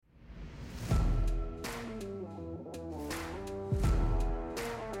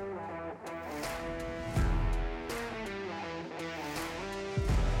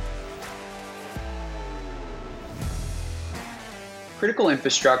Critical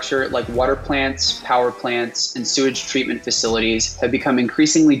infrastructure like water plants, power plants, and sewage treatment facilities have become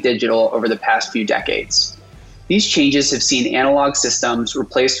increasingly digital over the past few decades. These changes have seen analog systems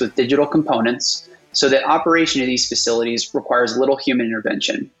replaced with digital components so that operation of these facilities requires little human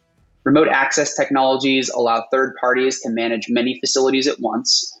intervention. Remote access technologies allow third parties to manage many facilities at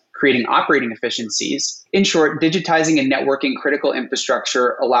once, creating operating efficiencies. In short, digitizing and networking critical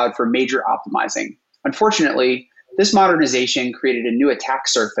infrastructure allowed for major optimizing. Unfortunately, this modernization created a new attack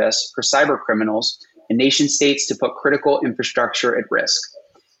surface for cyber criminals and nation states to put critical infrastructure at risk.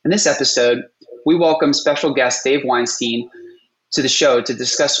 In this episode, we welcome special guest Dave Weinstein to the show to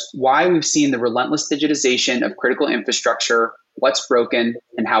discuss why we've seen the relentless digitization of critical infrastructure, what's broken,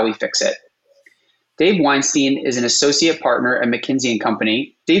 and how we fix it. Dave Weinstein is an associate partner at McKinsey &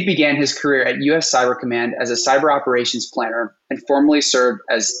 Company. Dave began his career at U.S. Cyber Command as a cyber operations planner and formerly served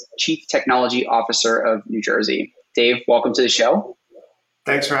as Chief Technology Officer of New Jersey. Dave, welcome to the show.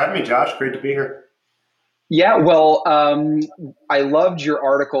 Thanks for having me, Josh. Great to be here. Yeah, well, I loved your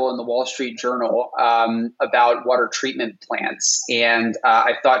article in the Wall Street Journal about water treatment plants. And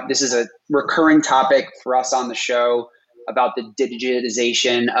I thought this is a recurring topic for us on the show about the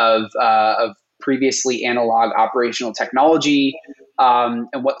digitization of previously analog operational technology and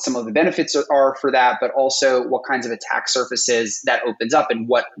what some of the benefits are for that, but also what kinds of attack surfaces that opens up and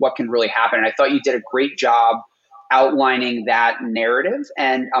what can really happen. And I thought you did a great job outlining that narrative.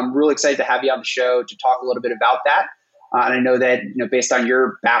 And I'm really excited to have you on the show to talk a little bit about that. And I know that, based on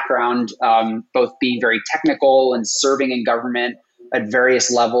your background, both being very technical and serving in government at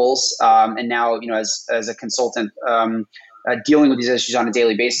various levels, and now, as a consultant, dealing with these issues on a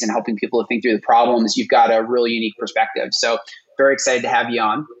daily basis and helping people to think through the problems, you've got a really unique perspective. So very excited to have you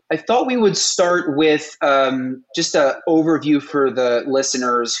on. I thought we would start with just an overview for the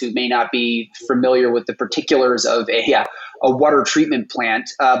listeners who may not be familiar with the particulars of a water treatment plant.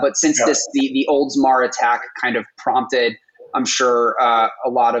 But since the Oldsmar attack kind of prompted, I'm sure, a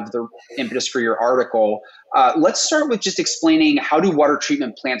lot of the impetus for your article, let's start with just explaining how do water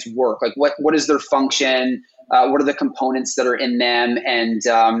treatment plants work? Like what is their function? What are the components that are in them, and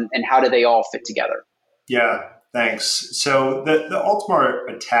how do they all fit together? Yeah, thanks. So the Oldsmar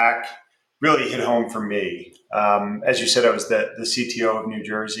attack really hit home for me. As you said, I was the CTO of New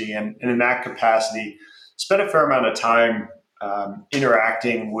Jersey, and in that capacity, spent a fair amount of time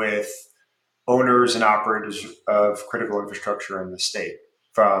interacting with owners and operators of critical infrastructure in the state,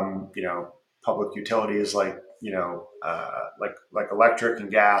 from public utilities like electric and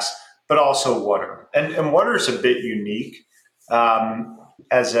gas, but also water. And water is a bit unique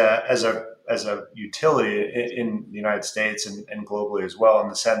as a utility in the United States and globally as well, in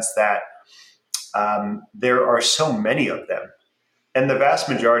the sense that there are so many of them, and the vast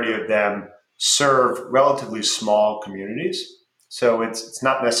majority of them serve relatively small communities. So it's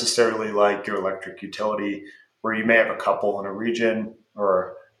not necessarily like your electric utility, where you may have a couple in a region,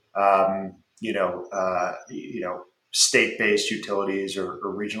 or state-based utilities or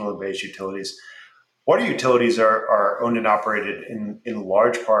regional-based utilities. Water utilities are owned and operated in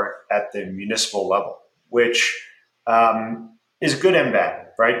large part at the municipal level, which is good and bad,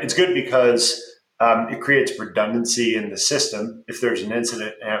 right? It's good because it creates redundancy in the system. If there's an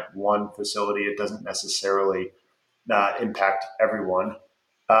incident at one facility, it doesn't necessarily impact everyone.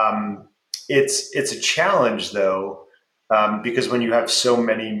 It's a challenge, though, because when you have so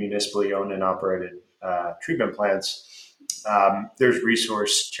many municipally owned and operated treatment plants, there's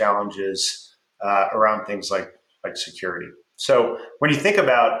resource challenges around things like security. So when you think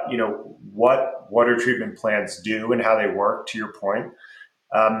about what water treatment plants do and how they work, to your point,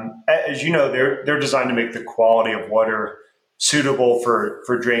 as you know, they're designed to make the quality of water suitable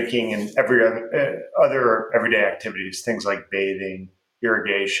for drinking and every other everyday activities, things like bathing,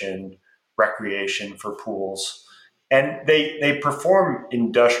 irrigation, recreation for pools. And they perform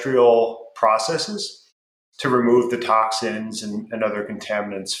industrial processes to remove the toxins and other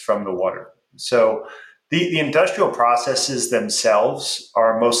contaminants from the water. So the industrial processes themselves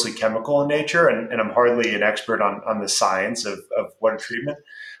are mostly chemical in nature, and I'm hardly an expert on the science of water treatment,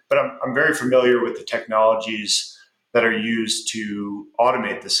 but I'm very familiar with the technologies that are used to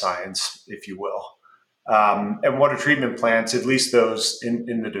automate the science, if you will. And water treatment plants, at least those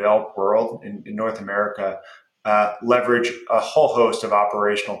in the developed world, in North America, leverage a whole host of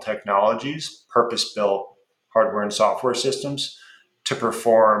operational technologies, purpose-built hardware and software systems to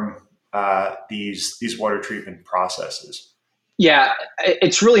perform these water treatment processes. Yeah,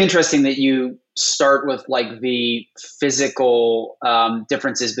 it's really interesting that you start with like the physical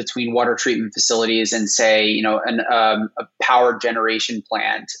differences between water treatment facilities and, say, a power generation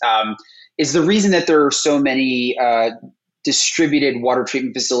plant. Is the reason that there are so many distributed water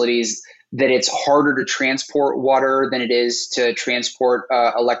treatment facilities that it's harder to transport water than it is to transport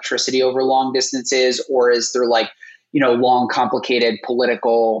electricity over long distances, or is there like long complicated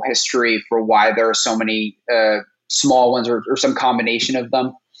political history for why there are so many small ones, or some combination of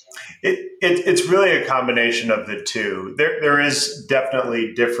them? It's really a combination of the two. There is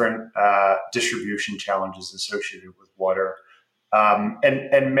definitely different distribution challenges associated with water,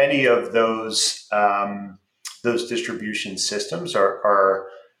 and many of those distribution systems are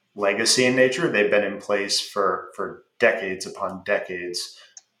legacy in nature. They've been in place for decades upon decades,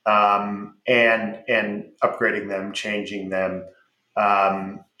 and upgrading them, changing them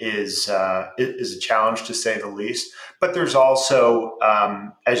is a challenge to say the least. But there's also,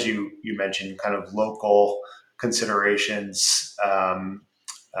 as you mentioned, kind of local considerations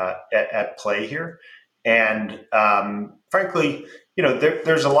at play here, and frankly,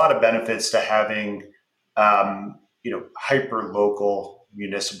 there's a lot of benefits to having hyper local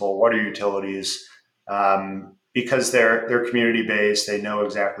municipal water utilities, because they're community based. They know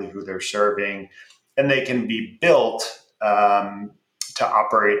exactly who they're serving, and they can be built to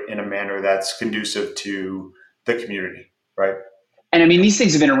operate in a manner that's conducive to the community, right? And I mean, these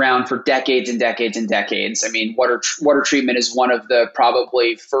things have been around for decades and decades and decades. I mean, water treatment is one of the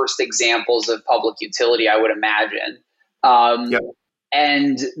probably first examples of public utility, I would imagine. Yep.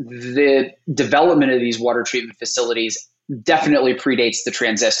 And the development of these water treatment facilities definitely predates the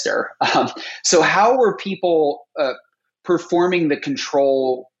transistor. So how were people performing the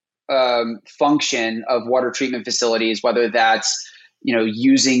control function of water treatment facilities, whether that's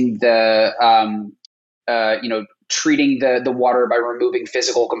using treating the water by removing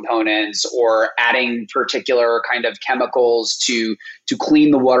physical components, or adding particular kind of chemicals to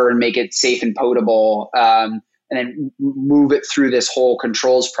clean the water and make it safe and potable, and then move it through this whole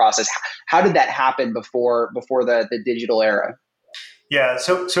controls process? How did that happen before the digital era? Yeah,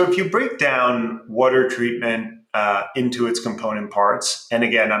 so if you break down water treatment into its component parts, and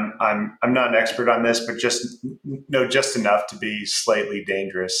again, I'm not an expert on this, but just know just enough to be slightly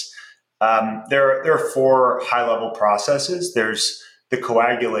dangerous. There are four high level processes. There's the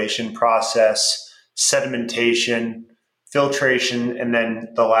coagulation process, sedimentation, filtration, and then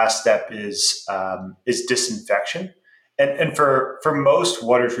the last step is disinfection. And for most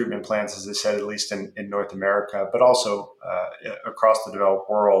water treatment plants, as I said, at least in North America, but also across the developed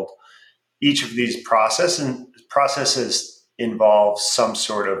world, each of these processes involves some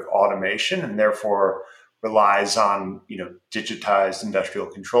sort of automation, and therefore relies on digitized industrial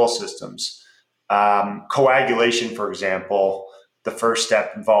control systems. Coagulation, for example, the first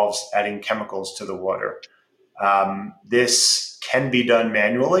step involves adding chemicals to the water. This can be done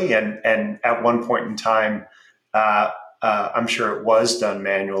manually, and at one point in time, I'm sure it was done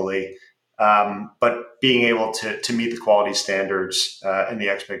manually, but being able to meet the quality standards and the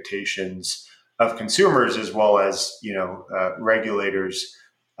expectations of consumers, as well as regulators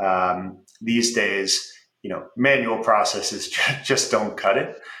these days, manual processes just don't cut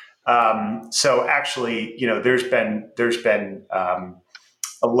it. So actually, there's been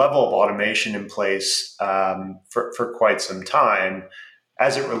a level of automation in place for quite some time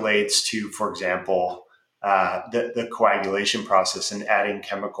as it relates to, for example, the coagulation process and adding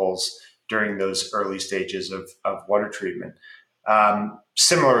chemicals during those early stages of water treatment.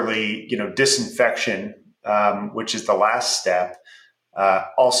 Similarly, disinfection, which is the last step,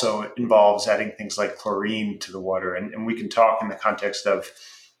 also involves adding things like chlorine to the water. And we can talk in the context of,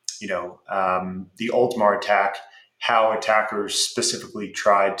 the Ultmar attack, how attackers specifically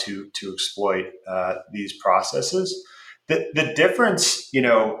tried to exploit these processes. The difference,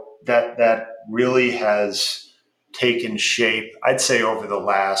 that really has taken shape, I'd say, over the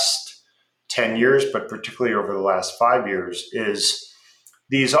last 10 years, but particularly over the last 5 years, is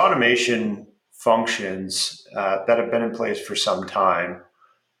these automation functions that have been in place for some time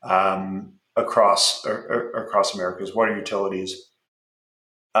across America's water utilities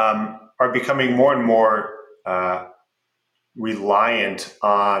are becoming more and more reliant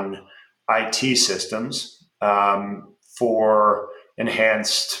on IT systems for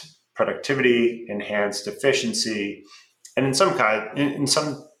enhanced productivity, enhanced efficiency, and in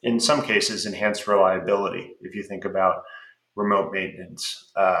some cases, enhanced reliability. If you think about remote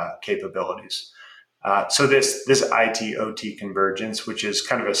maintenance capabilities, so this IT OT convergence, which is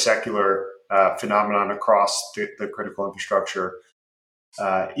kind of a secular phenomenon across the critical infrastructure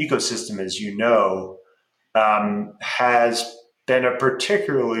ecosystem, as has been a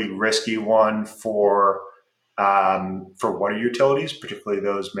particularly risky one for water utilities, particularly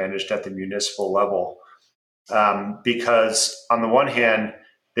those managed at the municipal level, because on the one hand,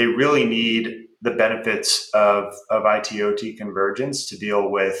 they really need the benefits of IT/OT convergence to deal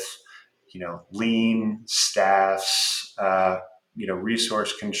with, lean staffs,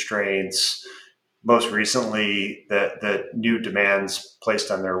 resource constraints. Most recently, the new demands placed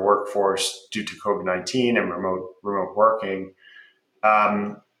on their workforce due to COVID-19 and remote working.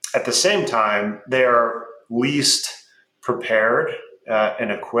 At the same time, they are least prepared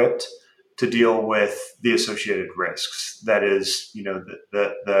and equipped to deal with the associated risks. That is,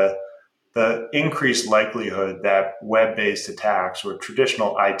 the increased likelihood that web-based attacks or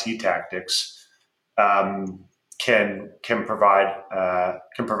traditional IT tactics can provide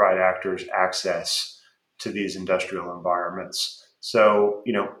actors access to these industrial environments. So,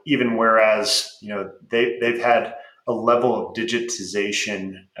 even whereas they've had a level of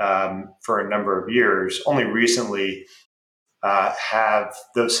digitization for a number of years, only recently have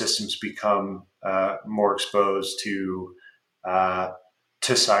those systems become more exposed to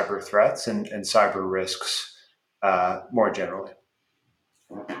cyber threats and cyber risks more generally.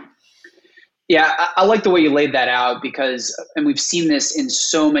 Yeah, I like the way you laid that out because, and we've seen this in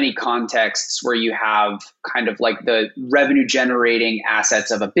so many contexts where you have kind of like the revenue generating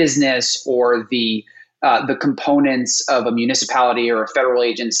assets of a business or the components of a municipality or a federal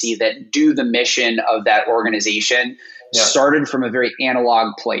agency that do the mission of that organization started from a very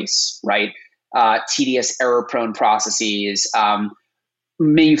analog place, right? Tedious, error-prone processes.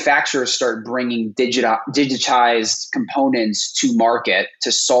 Manufacturers start bringing digitized components to market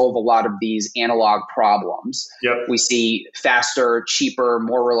to solve a lot of these analog problems. Yep. We see faster, cheaper,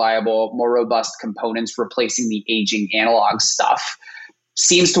 more reliable, more robust components replacing the aging analog stuff.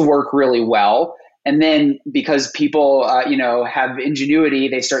 Seems to work really well. And then because people, have ingenuity,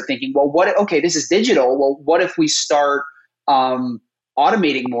 they start thinking, well, this is digital. Well, what if we start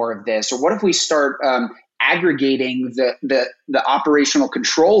automating more of this? Or what if we start aggregating the operational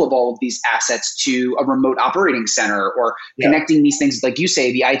control of all of these assets to a remote operating center or connecting these things, like you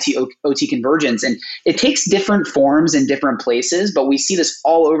say, the IT/OT convergence. And it takes different forms in different places, but we see this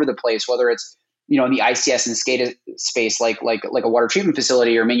all over the place, whether it's, in the ICS and SCADA space, like a water treatment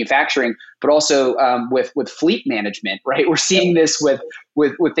facility or manufacturing, but also with fleet management, right? We're seeing this with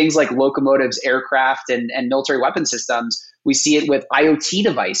things like locomotives, aircraft, and military weapon systems. We see it with IoT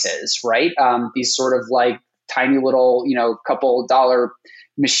devices, right? These sort of like tiny little, couple dollar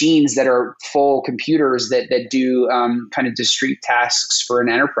machines that are full computers that do kind of discrete tasks for an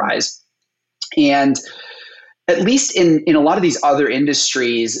enterprise. And at least in a lot of these other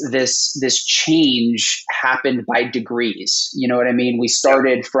industries, this change happened by degrees. You know what I mean? We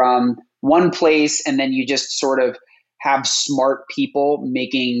started from one place, and then you just sort of have smart people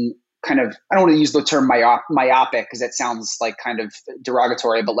making kind of, I don't want to use the term myopic because that sounds like kind of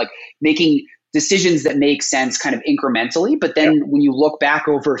derogatory, but like making decisions that make sense kind of incrementally. But then when you look back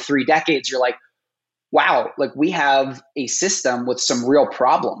over 3 decades, you're like, wow, like we have a system with some real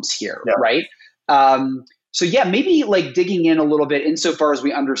problems here, right? So maybe like digging in a little bit insofar as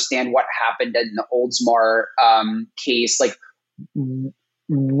we understand what happened in the Oldsmar case, like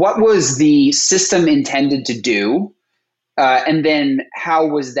what was the system intended to do? And then how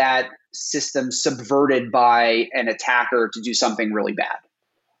was that system subverted by an attacker to do something really bad?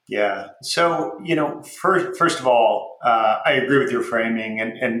 Yeah. So, first of all, I agree with your framing.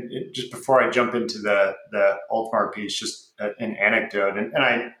 And just before I jump into the Oldsmar piece, just an anecdote. And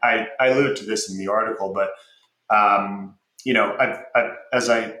I alluded to this in the article, but, I've, as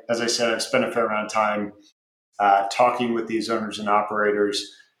I said, I've spent a fair amount of time talking with these owners and operators,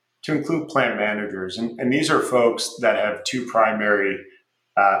 to include plant managers. And these are folks that have 2 primary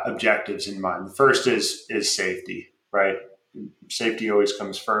objectives in mind. The first is safety, right? Safety always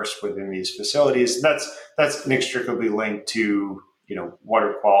comes first within these facilities. That's inextricably linked to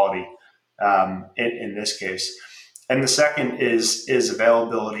water quality in this case. And the second is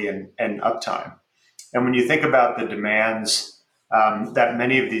availability and uptime. And when you think about the demands that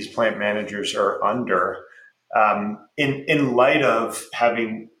many of these plant managers are under, in light of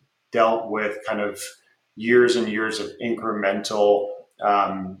having dealt with kind of years and years of incremental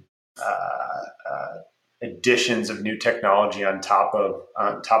additions of new technology on top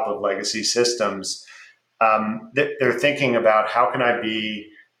of legacy systems, they're thinking about how can I be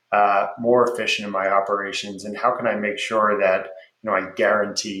more efficient in my operations, and how can I make sure that I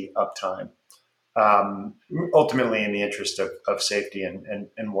guarantee uptime, ultimately in the interest of safety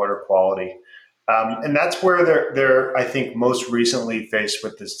and water quality. And that's where they're, I think, most recently faced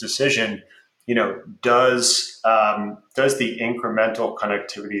with this decision. Does the incremental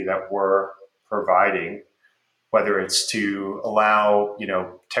connectivity that we're providing, whether it's to allow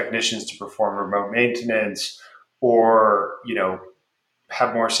technicians to perform remote maintenance, or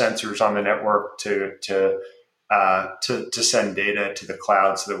have more sensors on the network to send data to the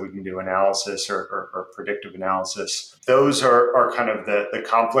cloud so that we can do analysis or predictive analysis. Those are kind of the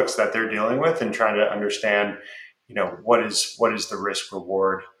conflicts that they're dealing with and trying to understand, what is the risk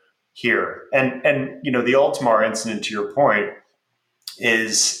reward here. And the Ultramar incident, to your point,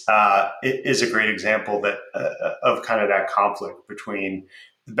 is a great example that of kind of that conflict between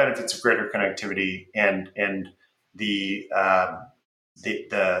the benefits of greater connectivity and the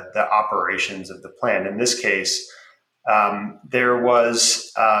the operations of the plan. In this case, there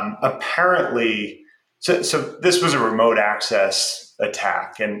was apparently so this was a remote access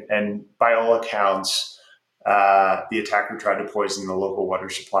attack, and by all accounts, the attacker tried to poison the local water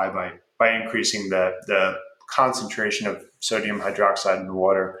supply by increasing the concentration of sodium hydroxide in the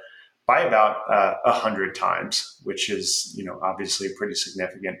water by about 100 times, which is obviously pretty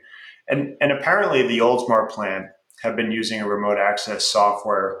significant. And apparently the Oldsmar plant have been using a remote access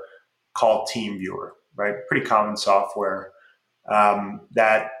software called TeamViewer, right? Pretty common software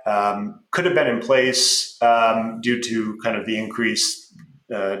that could have been in place due to kind of the increased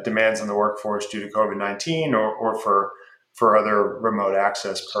demands on the workforce due to COVID-19 or for other remote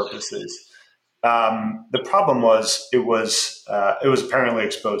access purposes. The problem was it was apparently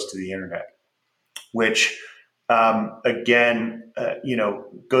exposed to the internet, which again,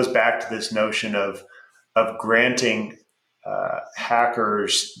 goes back to this notion of granting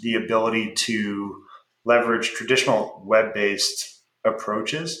hackers the ability to leverage traditional web-based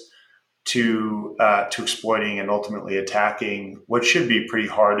approaches to exploiting and ultimately attacking what should be pretty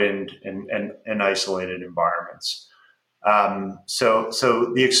hardened and isolated environments. So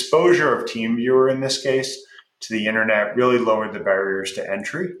the exposure of TeamViewer in this case to the internet really lowered the barriers to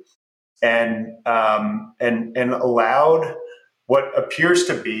entry and allowed what appears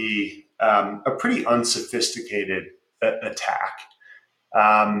to be a pretty unsophisticated attack.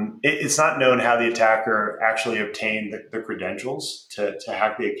 It's not known how the attacker actually obtained the credentials to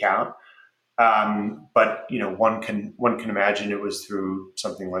hack the account. But one can imagine it was through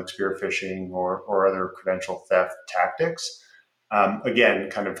something like spear phishing or other credential theft tactics.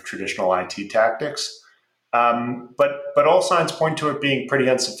 Again, kind of traditional IT tactics. But all signs point to it being pretty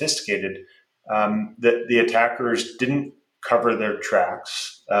unsophisticated. The attackers didn't cover their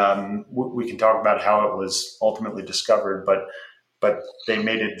tracks. We can talk about how it was ultimately discovered, but they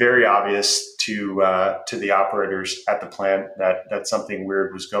made it very obvious to the operators at the plant that something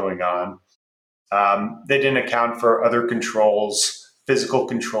weird was going on. They didn't account for other controls, physical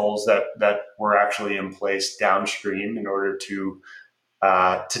controls that were actually in place downstream in order to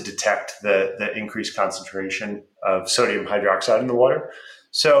detect the increased concentration of sodium hydroxide in the water.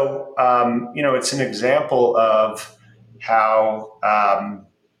 So, it's an example of how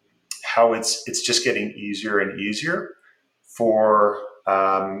it's just getting easier and easier for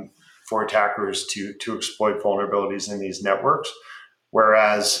attackers to exploit vulnerabilities in these networks.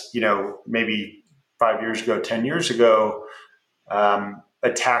 Whereas, maybe 5 years ago, 10 years ago,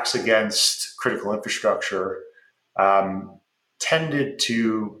 attacks against critical infrastructure tended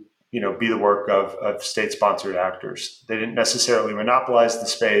to, be the work of state-sponsored actors. They didn't necessarily monopolize the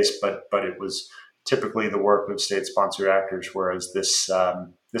space, but it was typically the work of state-sponsored actors, whereas this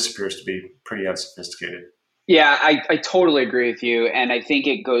appears to be pretty unsophisticated. Yeah, I totally agree with you. And I think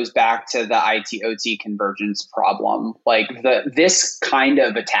it goes back to the IT-OT convergence problem. Like this kind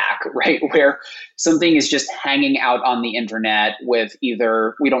of attack, right, where something is just hanging out on the internet with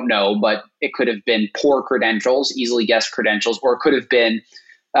either, we don't know, but it could have been poor credentials, easily guessed credentials, or it could have been,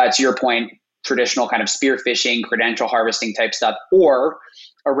 to your point, traditional kind of spear phishing, credential harvesting type stuff, or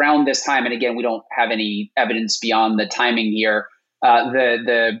around this time, and again, we don't have any evidence beyond the timing here,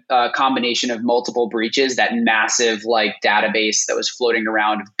 the combination of multiple breaches, that massive database that was floating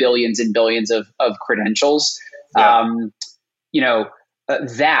around of billions and billions of credentials, Yeah.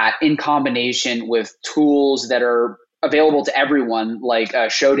 That in combination with tools that are available to everyone, like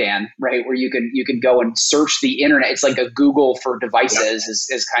Shodan, right, where you can go and search the internet. It's like a Google for devices.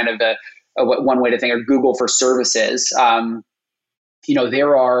 Yeah. is kind of one way to think, or Google for services.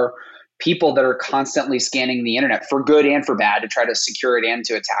 There are people that are constantly scanning the internet for good and for bad to try to secure it and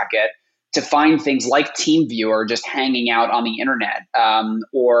to attack it, to find things like TeamViewer just hanging out on the internet.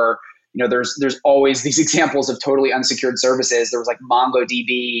 Or there's always these examples of totally unsecured services. There was like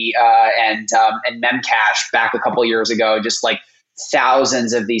MongoDB and Memcache back a couple of years ago, just like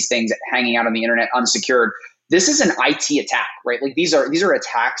thousands of these things hanging out on the internet unsecured. This is an IT attack, right? Like these are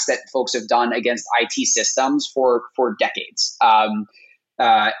attacks that folks have done against IT systems for decades.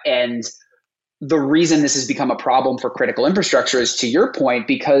 And the reason this has become a problem for critical infrastructure is, to your point,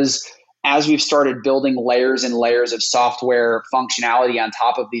 because as we've started building layers and layers of software functionality on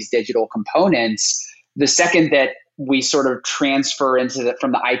top of these digital components, the second that we sort of transfer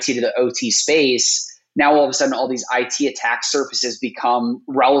from the IT to the OT space, now all of a sudden all these IT attack surfaces become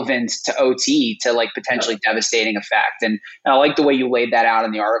relevant to OT to like potentially devastating effect. And I like the way you laid that out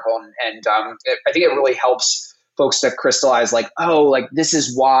in the article. I think it really helps folks to crystallize like, oh, like this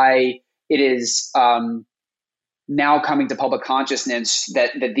is why it is now coming to public consciousness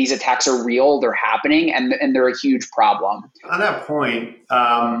that these attacks are real, they're happening, and they're a huge problem. On that point,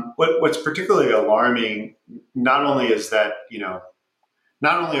 what's particularly alarming, not only is that,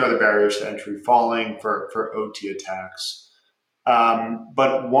 not only are the barriers to entry falling for OT attacks,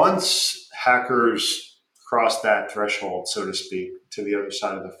 but once hackers cross that threshold, so to speak, to the other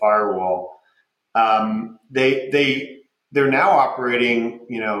side of the firewall, they're now operating,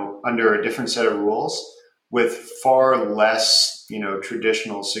 under a different set of rules with far less,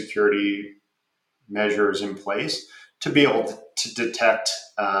 traditional security measures in place to be able to detect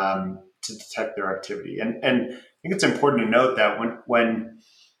their activity. And I think it's important to note that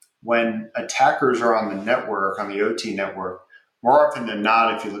when attackers are on the network, on the OT network, more often than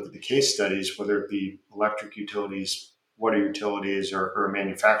not, if you look at the case studies, whether it be electric utilities, water utilities, or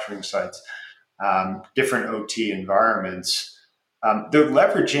manufacturing sites, different OT environments, they're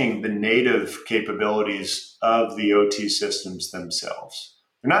leveraging the native capabilities of the OT systems themselves.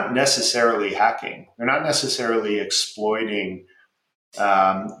 They're not necessarily hacking. They're not necessarily exploiting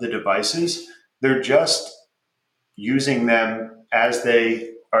the devices. They're just using them as they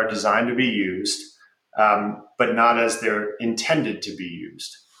are designed to be used, but not as they're intended to be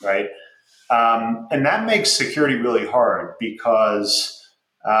used, right? And that makes security really hard because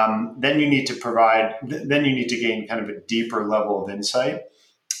then you need to gain kind of a deeper level of insight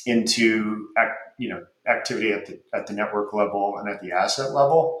into activity at the network level and at the asset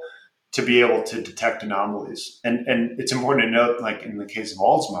level to be able to detect anomalies. And it's important to note, like in the case of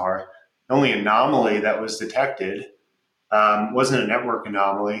Alzmar, the only anomaly that was detected wasn't a network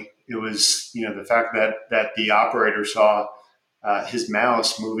anomaly. It was the fact that the operator saw his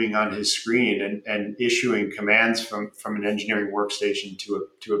mouse moving on his screen and issuing commands from an engineering workstation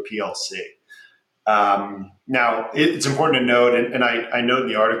to a PLC. Now, it's important to note, and I note in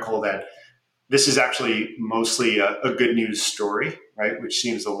the article that this is actually mostly a good news story, right? Which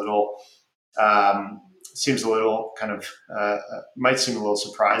seems a little kind of might seem a little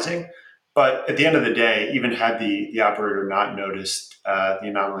surprising. But at the end of the day, even had the operator not noticed the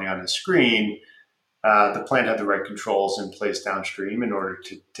anomaly on his screen, the plant had the right controls in place downstream in order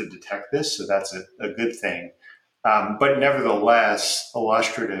to detect this. So that's a good thing. But nevertheless,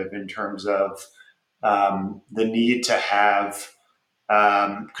 illustrative in terms of the need to have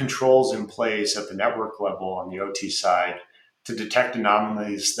controls in place at the network level on the OT side to detect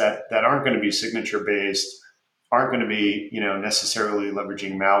anomalies that aren't going to be signature based, aren't going to be necessarily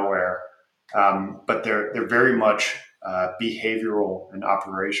leveraging malware, but they're very much behavioral and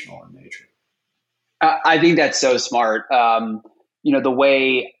operational in nature. I think that's so smart. The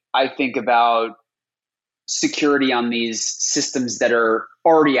way I think about security on these systems that are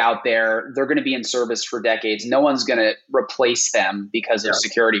already out there, they're going to be in service for decades. No one's going to replace them because of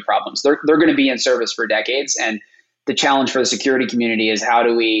security problems. They're going to be in service for decades. And the challenge for the security community is how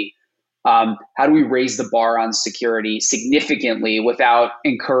do we raise the bar on security significantly without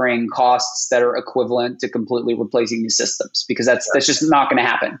incurring costs that are equivalent to completely replacing these systems? Because that's just not going to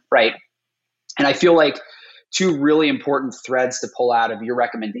happen, right? And I feel like two really important threads to pull out of your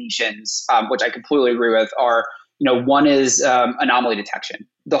recommendations, which I completely agree with, are, one is anomaly detection.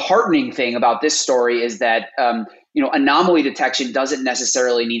 The heartening thing about this story is that, anomaly detection doesn't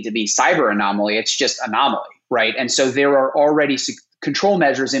necessarily need to be cyber anomaly. It's just anomaly, right? And so there are already control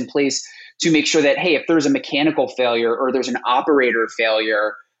measures in place to make sure that, hey, if there's a mechanical failure or there's an operator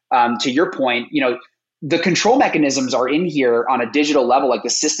failure, to your point, the control mechanisms are in here on a digital level. Like the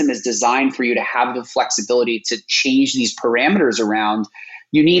system is designed for you to have the flexibility to change these parameters around.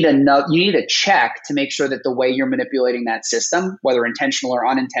 You need a check to make sure that the way you're manipulating that system, whether intentional or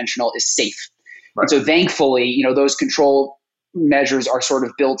unintentional, is safe. Right. And so thankfully, those control measures are sort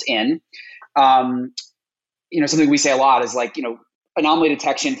of built in. Something we say a lot is like, anomaly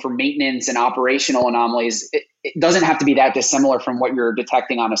detection for maintenance and operational anomalies. It doesn't have to be that dissimilar from what you're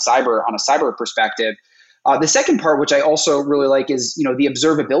detecting on a cyber perspective. The second part, which I also really like, is the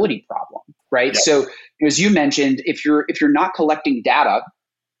observability problem, right? Yeah. So as you mentioned, if you're not collecting data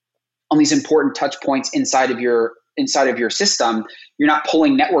on these important touch points inside of your system, you're not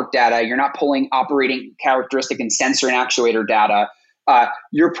pulling network data, you're not pulling operating characteristic and sensor and actuator data.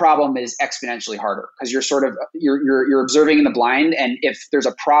 your problem is exponentially harder because you're sort of you're observing in the blind, and if there's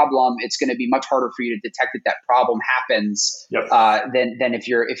a problem, it's going to be much harder for you to detect that problem happens Yep. than if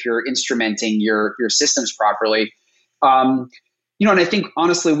you're instrumenting your systems properly. And I think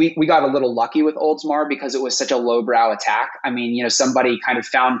honestly, we got a little lucky with Oldsmar because it was such a lowbrow attack. I mean, somebody kind of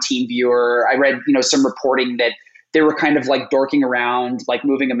found TeamViewer. I read, some reporting that they were kind of like dorking around, like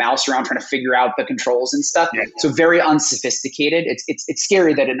moving a mouse around, trying to figure out the controls and stuff. Yeah. So very unsophisticated. It's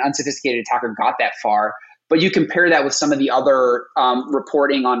scary that an unsophisticated attacker got that far. But you compare that with some of the other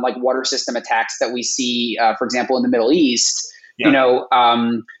reporting on like water system attacks that we see, for example, in the Middle East. Yeah.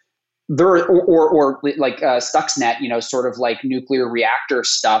 There or like Stuxnet, sort of like nuclear reactor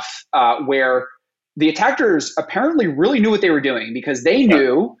stuff, where the attackers apparently really knew what they were doing because they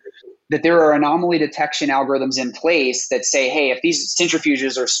knew that there are anomaly detection algorithms in place that say, hey, if these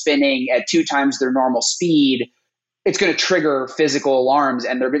centrifuges are spinning at 2 times their normal speed, it's going to trigger physical alarms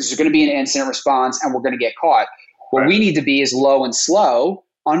and there's going to be an incident response and we're going to get caught. What we need to be is low and slow,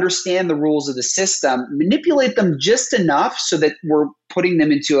 understand the rules of the system, manipulate them just enough so that we're putting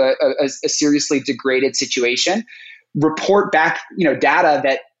them into a seriously degraded situation, report back, data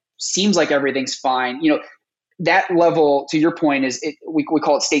that seems like everything's fine. That level, to your point, is we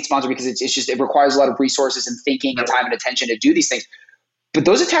call it state sponsored because it requires a lot of resources and thinking and time and attention to do these things. But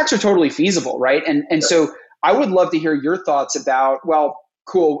those attacks are totally feasible, right? And so I would love to hear your thoughts about, well,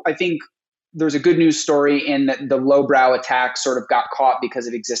 cool, I think there's a good news story in that the lowbrow attack sort of got caught because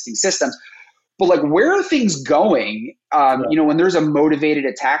of existing systems. But like, where are things going? When there's a motivated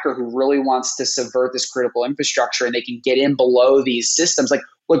attacker who really wants to subvert this critical infrastructure and they can get in below these systems, like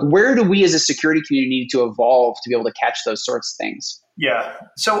where do we as a security community need to evolve to be able to catch those sorts of things? Yeah.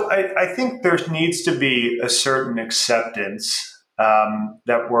 So I think there needs to be a certain acceptance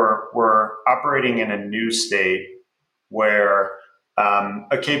that we're operating in a new state where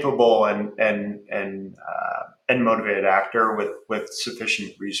a capable and motivated actor with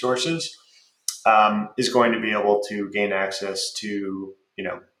sufficient resources is going to be able to gain access to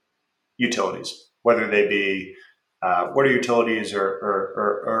utilities, whether they be water utilities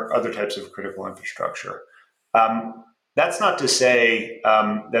or other types of critical infrastructure. That's not to say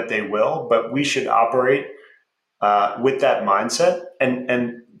that they will, but we should operate with that mindset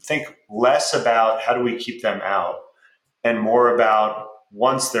and think less about how do we keep them out and more about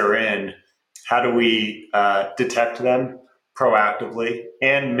once they're in, how do we detect them proactively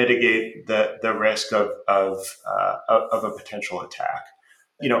and mitigate the risk of a potential attack.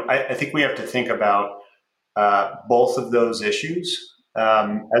 I think we have to think about both of those issues as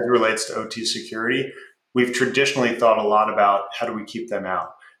it relates to OT security. We've traditionally thought a lot about how do we keep them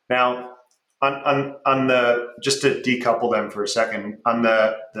out. Now, on the just to decouple them for a second, on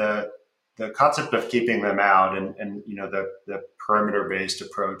the concept of keeping them out and the perimeter based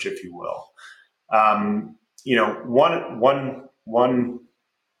approach, if you will. One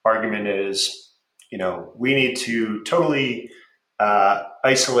argument is, we need to totally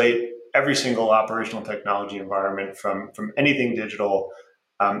isolate every single operational technology environment from anything digital,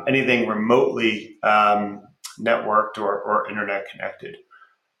 anything remotely networked or internet connected.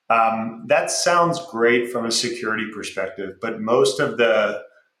 That sounds great from a security perspective, but most of the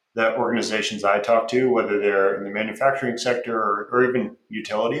organizations I talk to, whether they're in the manufacturing sector or even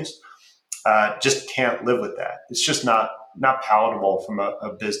utilities, just can't live with that. It's just not palatable from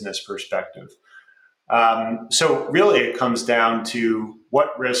a business perspective. So really it comes down to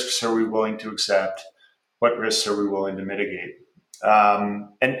what risks are we willing to accept? What risks are we willing to mitigate?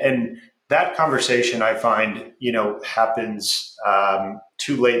 And that conversation I find, happens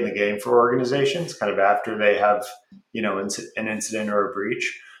too late in the game for organizations, kind of after they have, an incident or a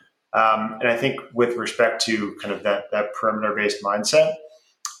breach. And I think with respect to kind of that perimeter-based mindset,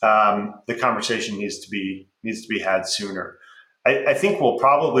 the conversation needs to be had sooner. I think we'll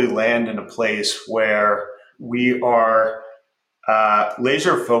probably land in a place where we are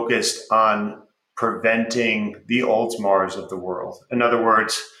laser focused on preventing the Oldsmars of the world. In other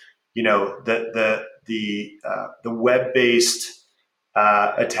words, the web-based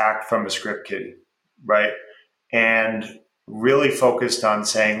attack from a script kiddie, right? And really focused on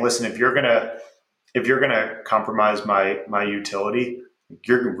saying, listen, if you're gonna compromise my utility,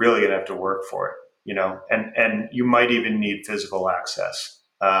 you're really gonna have to work for it. And you might even need physical access.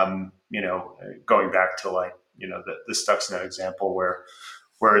 Going back to the Stuxnet example where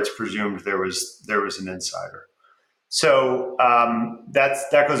it's presumed there was an insider. So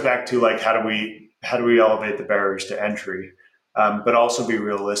that goes back to how do we elevate the barriers to entry, but also be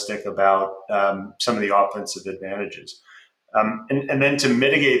realistic about some of the offensive advantages. And then to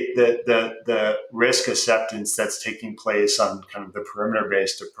mitigate the risk acceptance that's taking place on kind of the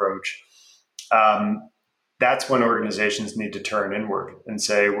perimeter-based approach, that's when organizations need to turn inward and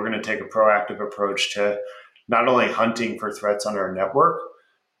say, we're going to take a proactive approach to not only hunting for threats on our network,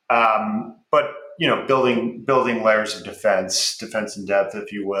 but building layers of defense in depth,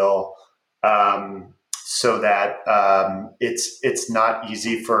 if you will, so that it's not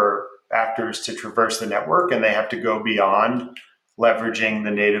easy for actors to traverse the network, and they have to go beyond leveraging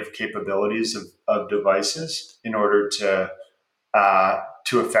the native capabilities of devices in order to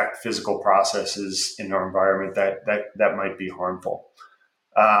affect physical processes in our environment that might be harmful.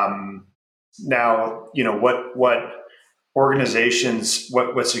 Now, what organizations,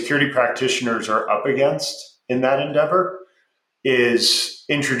 what security practitioners are up against in that endeavor is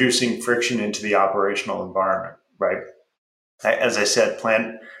introducing friction into the operational environment, right? As I said,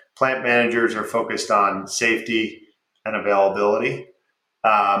 plant managers are focused on safety and availability.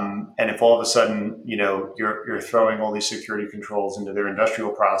 And if all of a sudden, you're throwing all these security controls into their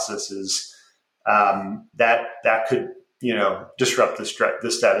industrial processes, that could, disrupt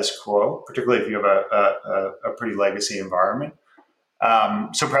the status quo, particularly if you have a pretty legacy environment.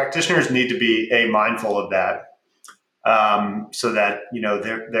 So practitioners need to be mindful of that, so that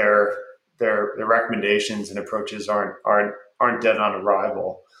their recommendations and approaches aren't dead on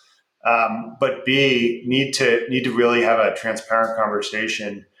arrival. But B, need to really have a transparent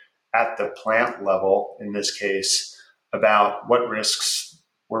conversation at the plant level, in this case, about what risks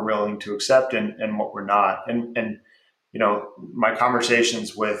we're willing to accept and what we're not. And my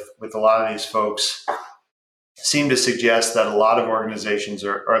conversations with a lot of these folks seem to suggest that a lot of organizations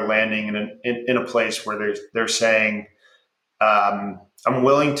are landing in a place where they're saying, I'm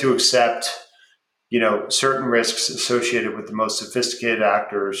willing to accept certain risks associated with the most sophisticated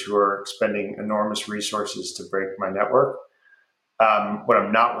actors who are expending enormous resources to break my network. What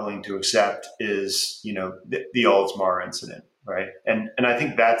I'm not willing to accept is, the Oldsmar incident, right? And I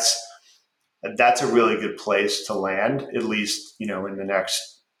think that's a really good place to land, at least, in the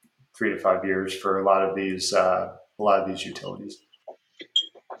next 3 to 5 years for a lot of these utilities.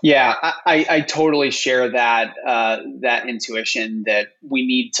 Yeah, I totally share that intuition that we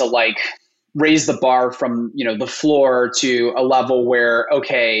need to raise the bar from the floor to a level where,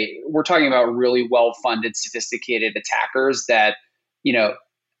 okay, we're talking about really well-funded, sophisticated attackers that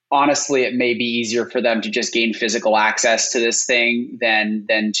honestly, it may be easier for them to just gain physical access to this thing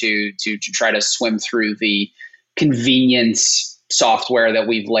than to try to swim through the convenience software that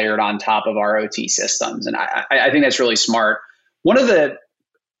we've layered on top of our OT systems. And I think that's really smart. One of the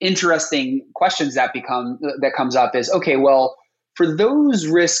interesting questions that comes up is, okay, well, for those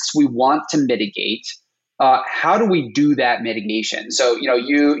risks we want to mitigate, how do we do that mitigation? So,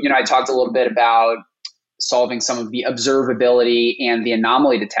 I talked a little bit about solving some of the observability and the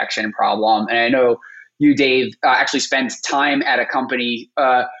anomaly detection problem. And I know you, Dave, actually spent time at a company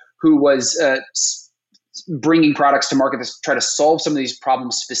who was bringing products to market to try to solve some of these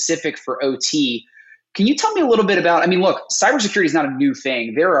problems specific for OT. Can you tell me a little bit about, look, cybersecurity is not a new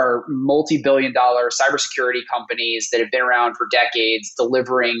thing. There are multi-billion-dollar cybersecurity companies that have been around for decades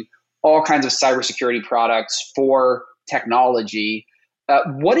delivering all kinds of cybersecurity products for technology.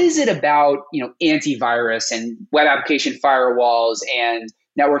 What is it about, antivirus and web application firewalls and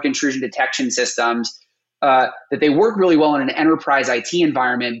network intrusion detection systems that they work really well in an enterprise IT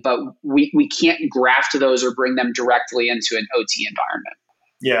environment, but we can't graft those or bring them directly into an OT environment?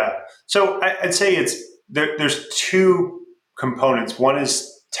 Yeah. So I'd say there's two components. One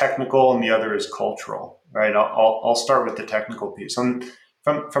is technical and the other is cultural, right? I'll start with the technical piece. From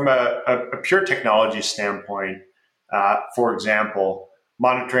a pure technology standpoint, for example,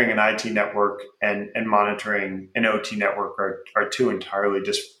 monitoring an IT network and monitoring an OT network are two entirely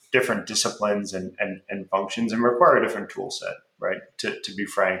different disciplines and functions and require a different tool set, right? To be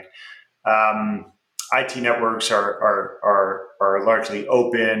frank. IT networks are largely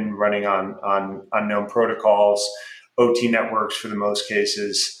open, running on unknown protocols. OT networks, for the most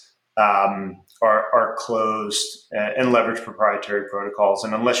cases, are closed and leverage proprietary protocols.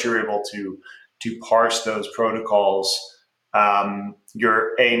 And unless you're able to parse those protocols,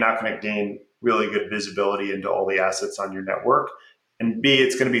 you're not going to gain really good visibility into all the assets on your network. And B,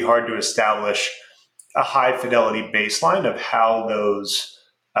 it's going to be hard to establish a high fidelity baseline of how those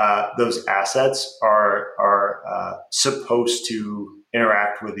assets are supposed to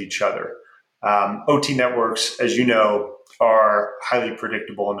interact with each other. OT networks, as you know, are highly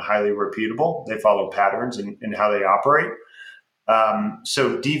predictable and highly repeatable. They follow patterns in how they operate.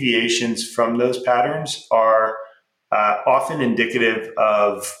 So deviations from those patterns are often indicative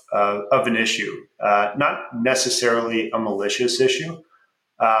of an issue, not necessarily a malicious issue.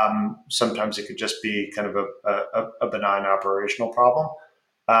 Sometimes it could just be kind of a benign operational problem.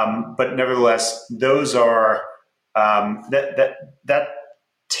 But nevertheless, those are that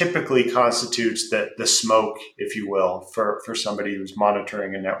typically constitutes the smoke, if you will, for somebody who's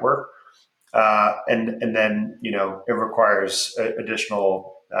monitoring a network. And then, it requires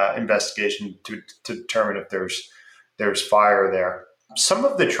additional investigation to determine if there's fire there. Some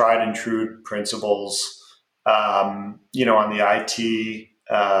of the tried and true principles, on the IT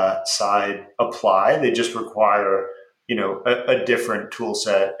side apply. They just require, a different tool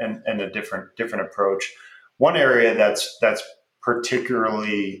set and a different approach. One area that's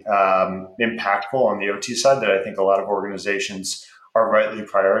particularly impactful on the OT side that I think a lot of organizations are rightly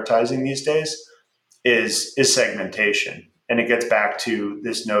prioritizing these days is segmentation. And it gets back to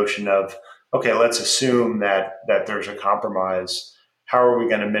this notion of, okay, let's assume that there's a compromise. How are we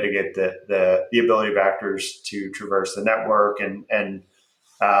going to mitigate the ability of actors to traverse the network and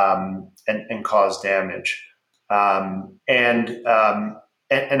cause damage? And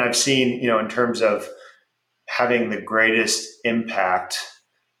I've seen, in terms of having the greatest impact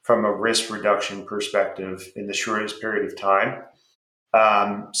from a risk reduction perspective in the shortest period of time,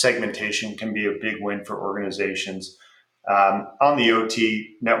 segmentation can be a big win for organizations on the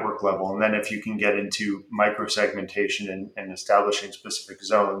OT network level. And then if you can get into micro segmentation and establishing specific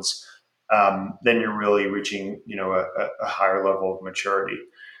zones, then you're really reaching, a higher level of maturity.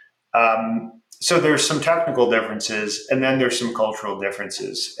 So there's some technical differences, and then there's some cultural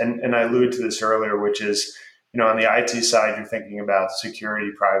differences. And I alluded to this earlier, which is, on the IT side, you're thinking about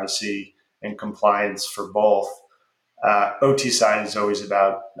security, privacy, and compliance for both. OT side is always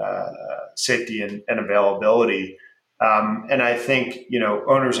about safety and availability. And I think,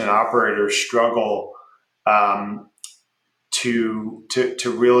 owners and operators struggle to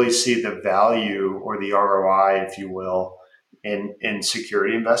really see the value or the ROI, if you will, in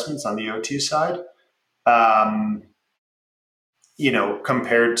security investments on the OT side,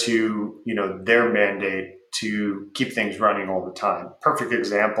 compared to, their mandate to keep things running all the time. Perfect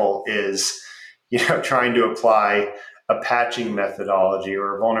example is, trying to apply a patching methodology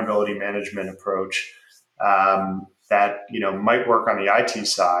or a vulnerability management approach that, might work on the IT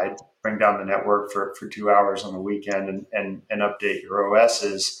side, bring down the network for 2 hours on the weekend and update your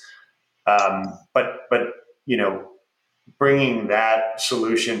OSs. But bringing that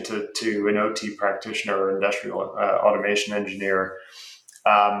solution to an OT practitioner or industrial automation engineer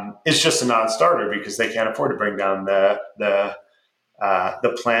is just a non-starter because they can't afford to bring down the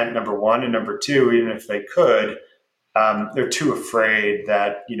plant, number one, and number two, even if they could, they're too afraid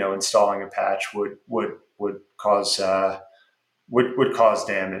that installing a patch would cause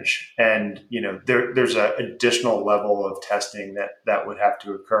damage, and there's an additional level of testing that would have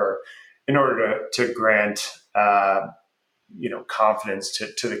to occur in order to grant confidence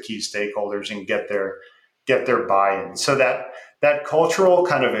to the key stakeholders and get their buy-in. So that cultural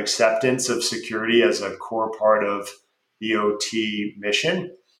kind of acceptance of security as a core part of the OT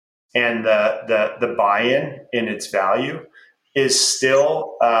mission and the buy-in in its value is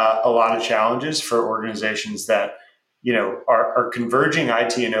still a lot of challenges for organizations that are converging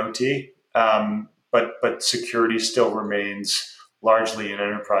IT and OT, but security still remains largely an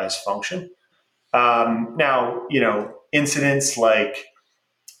enterprise function. Now, incidents like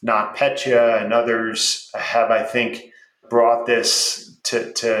NotPetya and others have, I think, brought this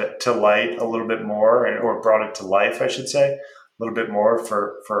to light a little bit more, or brought it to life, I should say, a little bit more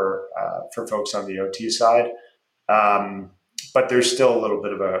for folks on the OT side. But there's still a little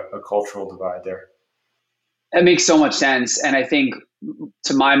bit of a cultural divide there. That makes so much sense. And I think,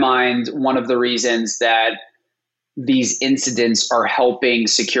 to my mind, one of the reasons that these incidents are helping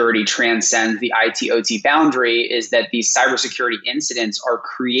security transcend the IT-OT boundary is that these cybersecurity incidents are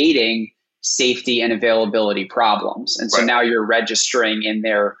creating safety and availability problems. And so Right. now you're registering in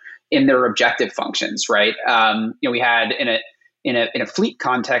their objective functions, right? We had in a fleet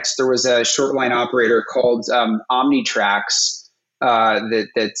context, there was a short line operator called Omnitrax,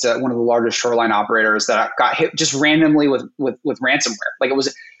 that's one of the largest shoreline operators that got hit just randomly with ransomware. Like, it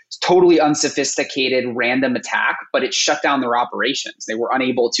was totally unsophisticated random attack, but it shut down their operations. They were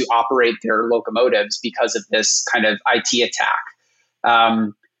unable to operate their locomotives because of this kind of IT attack.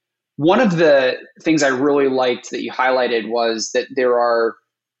 One of the things I really liked that you highlighted was that there are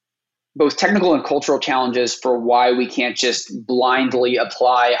both technical and cultural challenges for why we can't just blindly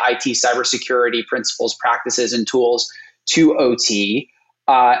apply IT cybersecurity principles, practices, and tools to OT.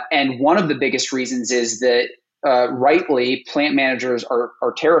 And one of the biggest reasons is that rightly, plant managers are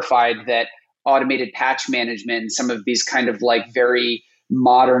terrified that automated patch management, some of these kind of like very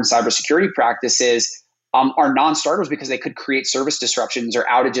modern cybersecurity practices are non-starters because they could create service disruptions or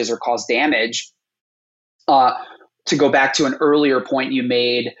outages or cause damage. Uh, to go back to an earlier point you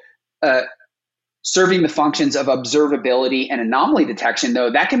made, uh, serving the functions of observability and anomaly detection,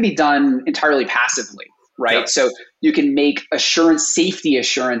 though, that can be done entirely passively, right? Yeah. So you can make safety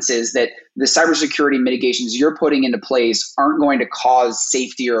assurances that the cybersecurity mitigations you're putting into place aren't going to cause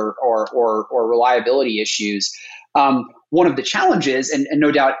safety or reliability issues. One of the challenges, and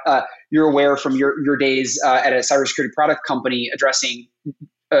no doubt you're aware from your days at a cybersecurity product company addressing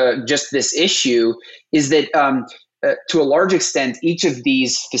just this issue, is that to a large extent, each of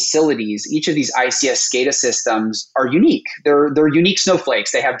these facilities, each of these ICS SCADA systems are unique. They're unique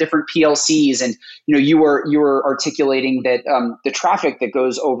snowflakes. They have different PLCs, and you were articulating that the traffic that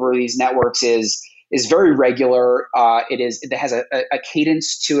goes over these networks is very regular. It has a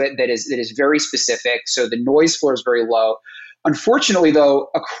cadence to it that is very specific. So the noise floor is very low. Unfortunately, though,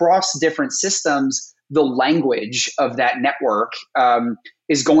 across different systems, the language of that network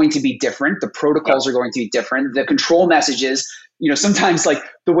is going to be different. The protocols are going to be different. The control messages, sometimes like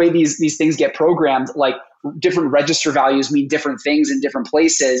the way these things get programmed, like different register values mean different things in different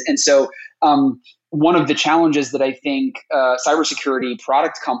places. And so one of the challenges that I think cybersecurity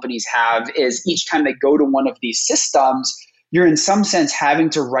product companies have is each time they go to one of these systems, you're in some sense having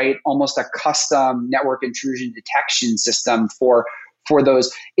to write almost a custom network intrusion detection system for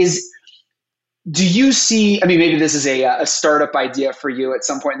those. Do you see, I mean, maybe this is a startup idea for you at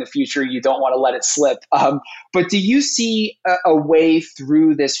some point in the future, you don't want to let it slip, but do you see a way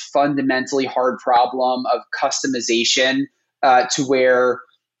through this fundamentally hard problem of customization to where,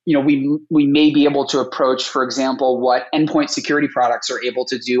 we may be able to approach, for example, what endpoint security products are able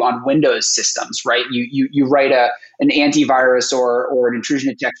to do on Windows systems, right? You write an antivirus or an intrusion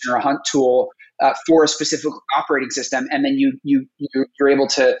detection or a hunt tool for a specific operating system, and then you're able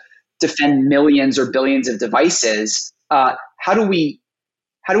to defend millions or billions of devices. How do we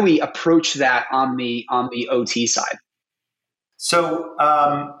approach that on the OT side? So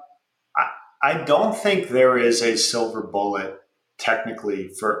I don't think there is a silver bullet technically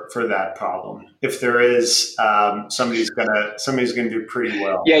for that problem. If there is, somebody's gonna do pretty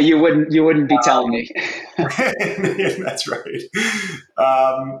well. Yeah, you wouldn't be telling me. That's right.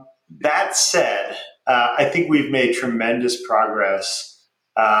 That said, I think we've made tremendous progress.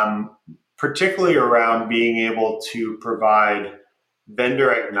 Particularly around being able to provide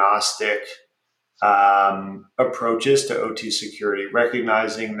vendor agnostic approaches to OT security,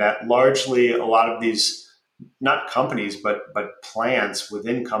 recognizing that largely a lot of these, not companies, but plants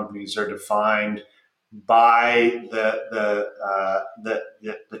within companies are defined by the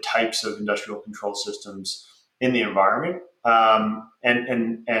types of industrial control systems in the environment, and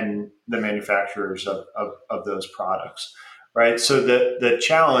the manufacturers of those products. Right. So the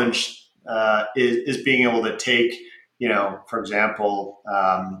challenge is being able to take, for example,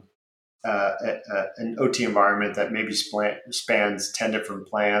 an OT environment that maybe spans 10 different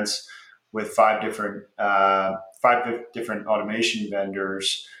plants with five different automation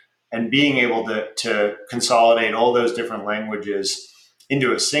vendors, and being able to consolidate all those different languages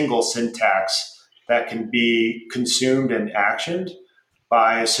into a single syntax that can be consumed and actioned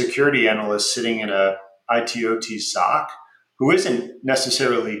by a security analyst sitting in a IT/OT SOC, who isn't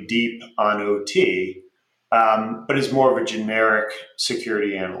necessarily deep on OT, but is more of a generic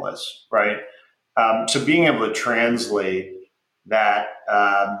security analyst, right? So being able to translate that,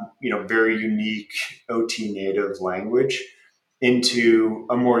 very unique OT native language into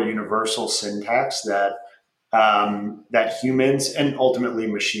a more universal syntax that humans and ultimately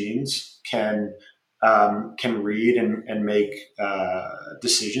machines can read and make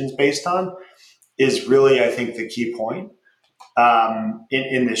decisions based on is really, I think, the key point.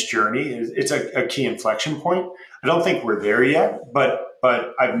 In this journey. It's a key inflection point. I don't think we're there yet, but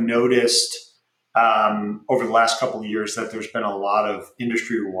I've noticed over the last couple of years that there's been a lot of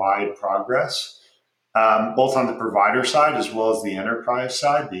industry-wide progress, both on the provider side as well as the enterprise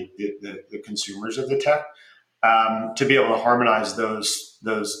side, the consumers of the tech, to be able to harmonize those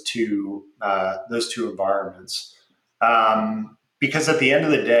two environments. Because at the end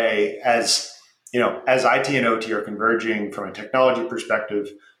of the day, as IT and OT are converging from a technology perspective,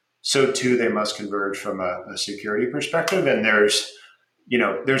 so too they must converge from a security perspective. And there's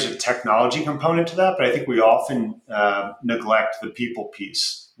a technology component to that, but I think we often neglect the people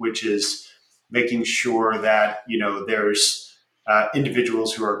piece, which is making sure that there's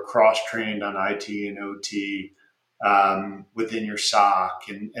individuals who are cross-trained on IT and OT within your SOC,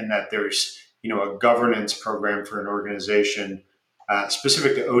 and that there's a governance program for an organization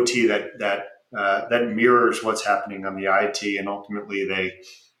specific to OT that that mirrors what's happening on the IT, and ultimately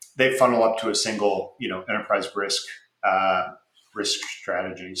they funnel up to a single enterprise risk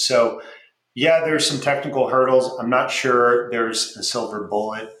strategy. So yeah, there's some technical hurdles. I'm not sure there's a silver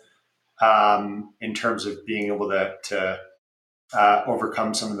bullet in terms of being able to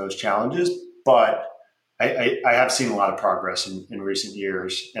overcome some of those challenges, but I have seen a lot of progress in recent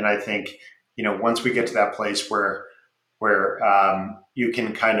years, and I think once we get to that place where you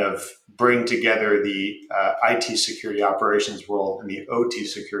can kind of bring together the IT security operations world and the OT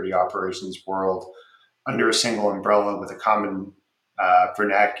security operations world under a single umbrella with a common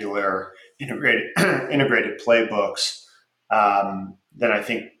vernacular, integrated playbooks, then I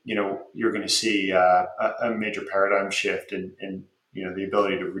think you're going to see a major paradigm shift in the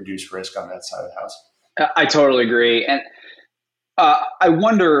ability to reduce risk on that side of the house. I totally agree. And I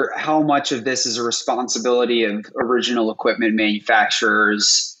wonder how much of this is a responsibility of original equipment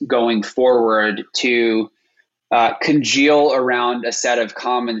manufacturers going forward to congeal around a set of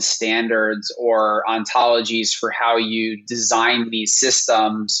common standards or ontologies for how you design these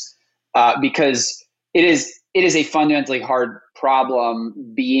systems, because it is a fundamentally hard problem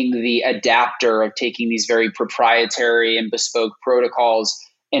being the adapter of taking these very proprietary and bespoke protocols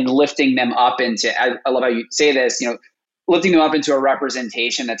and lifting them up into, I love how you say this, lifting them up into a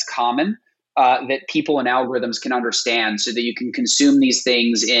representation that's common, that people and algorithms can understand, so that you can consume these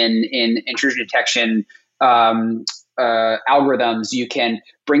things in intrusion detection algorithms. You can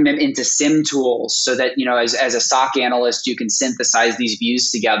bring them into SIM tools so that, as a SOC analyst, you can synthesize these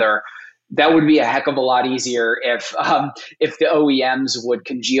views together. That would be a heck of a lot easier if the OEMs would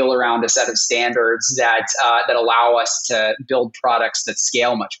congeal around a set of standards that allow us to build products that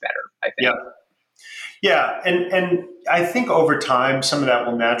scale much better, I think. Yeah, and I think over time, some of that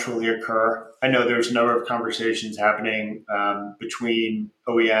will naturally occur. I know there's a number of conversations happening between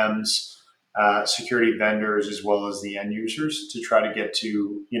OEMs, security vendors, as well as the end users to try to get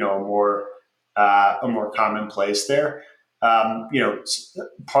to a more common place there.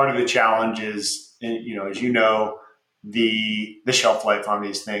 Part of the challenge is, the shelf life on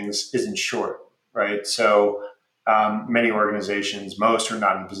these things isn't short, right? So many organizations, most are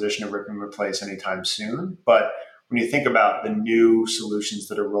not in a position to rip and replace anytime soon. But when you think about the new solutions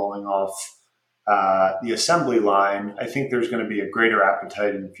that are rolling off the assembly line, I think there's going to be a greater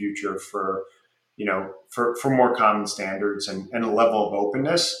appetite in the future for more common standards and a level of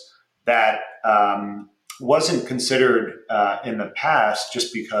openness that wasn't considered in the past,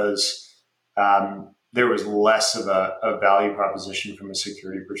 just because there was less of a value proposition from a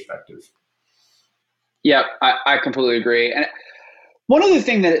security perspective. Yeah, I completely agree. And one other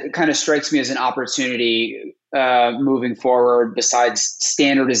thing that kind of strikes me as an opportunity moving forward, besides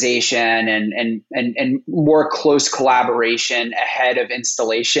standardization and more close collaboration ahead of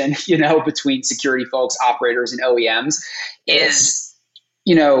installation, between security folks, operators, and OEMs, is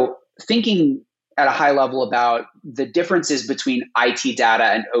thinking at a high level about the differences between IT data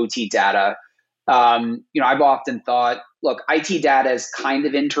and OT data. I've often thought, look, IT data is kind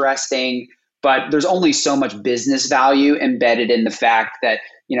of interesting, but there's only so much business value embedded in the fact that,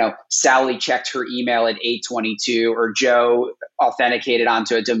 Sally checked her email at 8:22 or Joe authenticated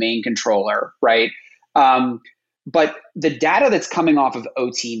onto a domain controller, right? But the data that's coming off of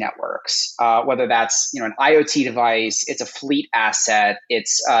OT networks, whether that's an IoT device, it's a fleet asset,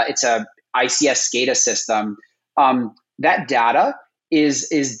 it's a ICS SCADA system, that data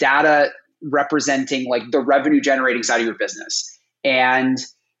is data representing like the revenue generating side of your business. And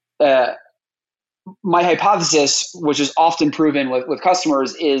my hypothesis, which is often proven with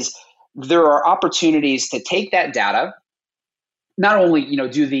customers, is there are opportunities to take that data, not only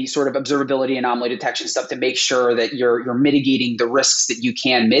do the sort of observability anomaly detection stuff to make sure that you're mitigating the risks that you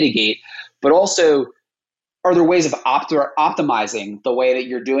can mitigate, but also are there ways of optimizing the way that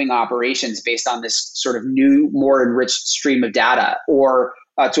you're doing operations based on this sort of new, more enriched stream of data? Or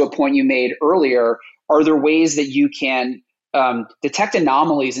to a point you made earlier, are there ways that you can detect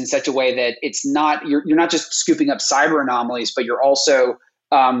anomalies in such a way that it's not you're not just scooping up cyber anomalies, but you're also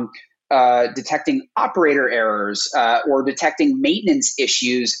detecting operator errors or detecting maintenance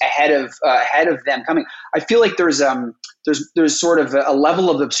issues ahead of them coming? I feel like there's sort of a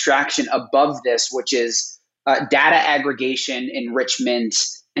level of abstraction above this, which is data aggregation, enrichment,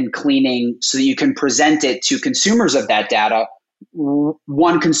 and cleaning, so that you can present it to consumers of that data.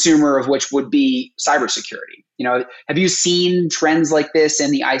 One consumer of which would be cybersecurity. Have you seen trends like this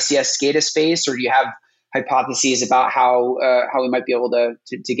in the ICS SCADA space, or do you have hypotheses about how we might be able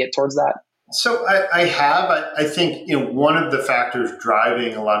to get towards that? So I have. I think one of the factors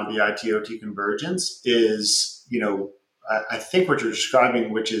driving a lot of the IT/OT convergence is I think what you're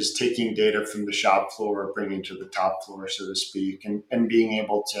describing, which is taking data from the shop floor, bringing to the top floor, so to speak, and being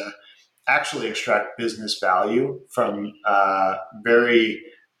able to actually extract business value from very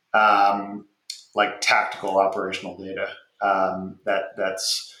like tactical operational data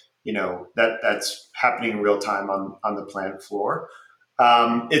that's happening in real time on the plant floor.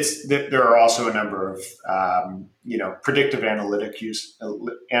 There are also a number of predictive analytics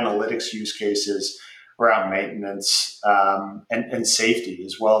use cases around maintenance and safety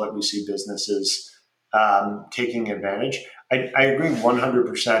as well that we see businesses taking advantage. I agree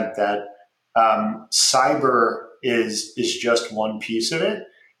 100% that cyber is just one piece of it.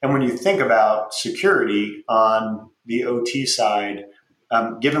 And when you think about security on the OT side,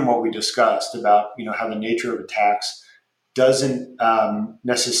 given what we discussed about how the nature of attacks doesn't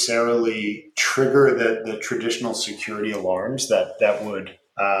necessarily trigger the traditional security alarms that would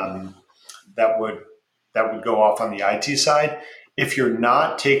go off on the IT side, if you're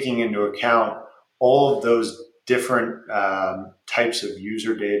not taking into account all of those different types of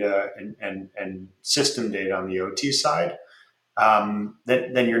user data and system data on the OT side,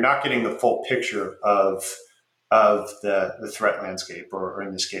 then you're not getting the full picture of the threat landscape, or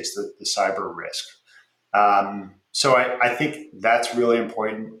in this case, the cyber risk. So I think that's really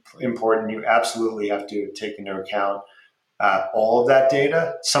important. You absolutely have to take into account all of that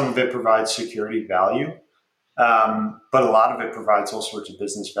data. Some of it provides security value, but a lot of it provides all sorts of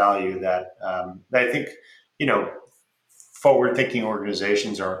business value that I think forward-thinking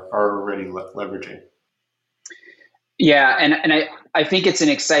organizations are already leveraging. Yeah, and I think it's an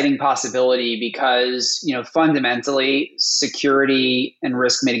exciting possibility because, fundamentally security and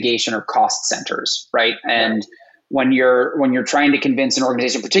risk mitigation are cost centers, right? And when you're trying to convince an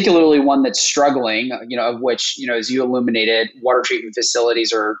organization, particularly one that's struggling, of which, as you illuminated, water treatment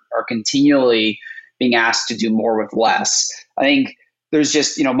facilities are continually being asked to do more with less. I think there's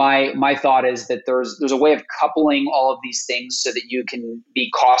just, my thought is that there's a way of coupling all of these things so that you can be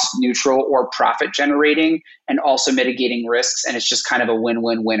cost neutral or profit generating and also mitigating risks. And it's just kind of a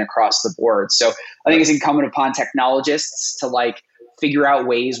win-win-win across the board. So I think it's incumbent upon technologists to figure out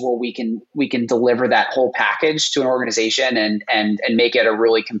ways where we can deliver that whole package to an organization and make it a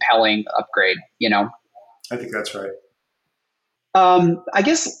really compelling upgrade, I think that's right. I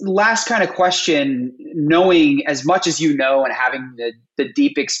guess last kind of question, knowing as much as you know and having the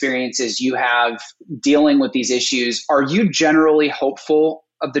deep experiences you have dealing with these issues, are you generally hopeful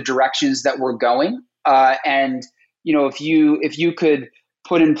of the directions that we're going? And if you could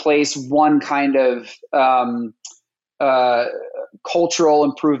put in place one kind of cultural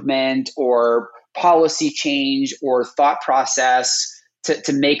improvement or policy change or thought process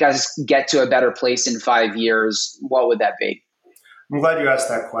to make us get to a better place in 5 years, what would that be? I'm glad you asked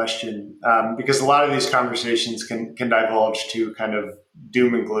that question because a lot of these conversations can divulge to kind of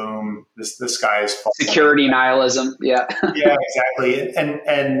doom and gloom. The sky is falling. Security nihilism. Yeah. Yeah, exactly.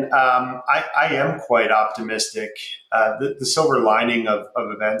 And I am quite optimistic. The silver lining of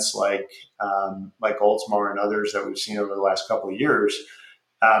events like Oldsmar and others that we've seen over the last couple of years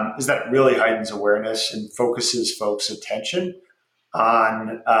is that it really heightens awareness and focuses folks' attention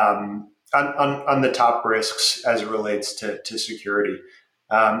on the top risks as it relates to security.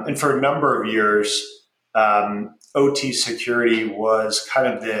 And for a number of years, OT security was kind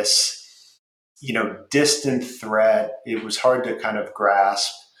of this, distant threat. It was hard to kind of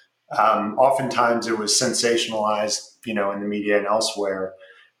grasp. Oftentimes it was sensationalized, in the media and elsewhere.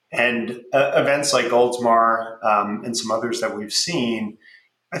 And events like Oldsmar and some others that we've seen,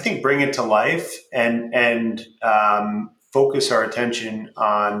 I think, bring it to life and focus our attention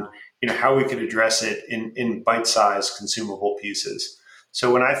on how we could address it in bite-sized consumable pieces.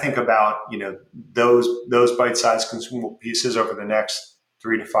 So when I think about those bite-sized consumable pieces over the next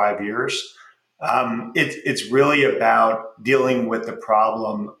 3 to 5 years, it's really about dealing with the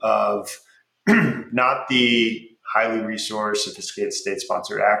problem of not the highly resourced, sophisticated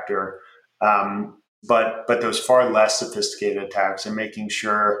state-sponsored actor, but those far less sophisticated attacks, and making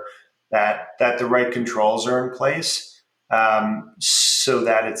sure that the right controls are in place. So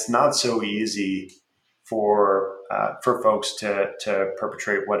that it's not so easy for folks to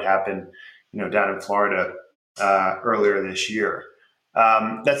perpetrate what happened, down in Florida earlier this year.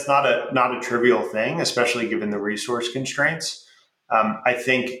 That's not a trivial thing, especially given the resource constraints. I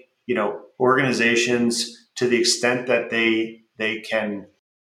think organizations, to the extent that they can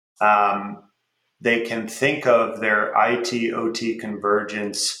think of their IT OT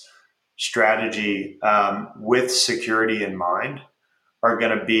convergence strategy with security in mind, are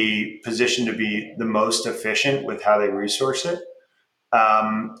going to be positioned to be the most efficient with how they resource it.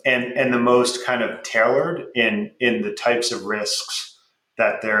 and the most kind of tailored in the types of risks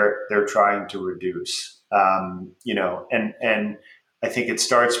that they're trying to reduce. And I think it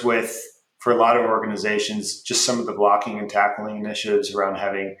starts with, for a lot of organizations, just some of the blocking and tackling initiatives around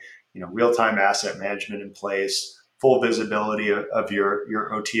having real-time asset management in place, full visibility of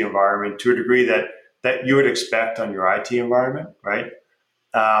your OT environment to a degree that you would expect on your IT environment, right?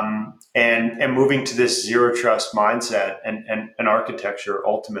 And moving to this zero trust mindset and architecture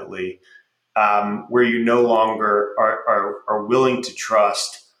ultimately, where you no longer are willing to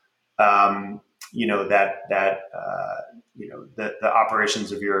trust, that the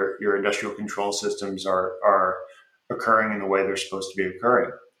operations of your industrial control systems are occurring in the way they're supposed to be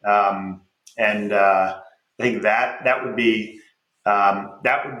occurring. I think that would be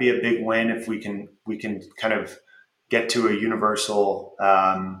a big win if we can kind of get to a universal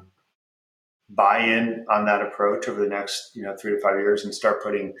buy-in on that approach over the next 3 to 5 years and start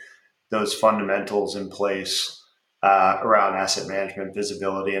putting those fundamentals in place around asset management,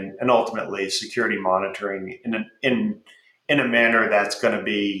 visibility, and ultimately security monitoring in a manner that's going to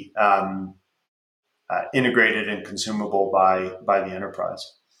be integrated and consumable by the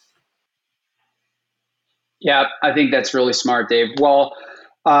enterprise. Yeah, I think that's really smart, Dave. Well,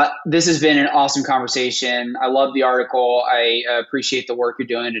 this has been an awesome conversation. I love the article. I appreciate the work you're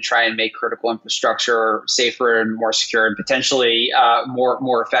doing to try and make critical infrastructure safer and more secure and potentially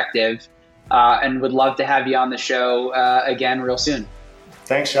more effective. And would love to have you on the show again real soon.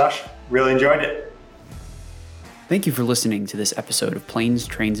 Thanks, Josh. Really enjoyed it. Thank you for listening to this episode of Planes,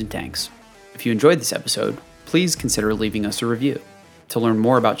 Trains, and Tanks. If you enjoyed this episode, please consider leaving us a review. To learn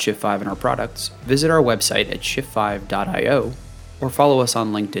more about Shift5 and our products, visit our website at shift5.io or follow us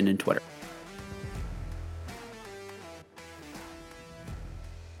on LinkedIn and Twitter.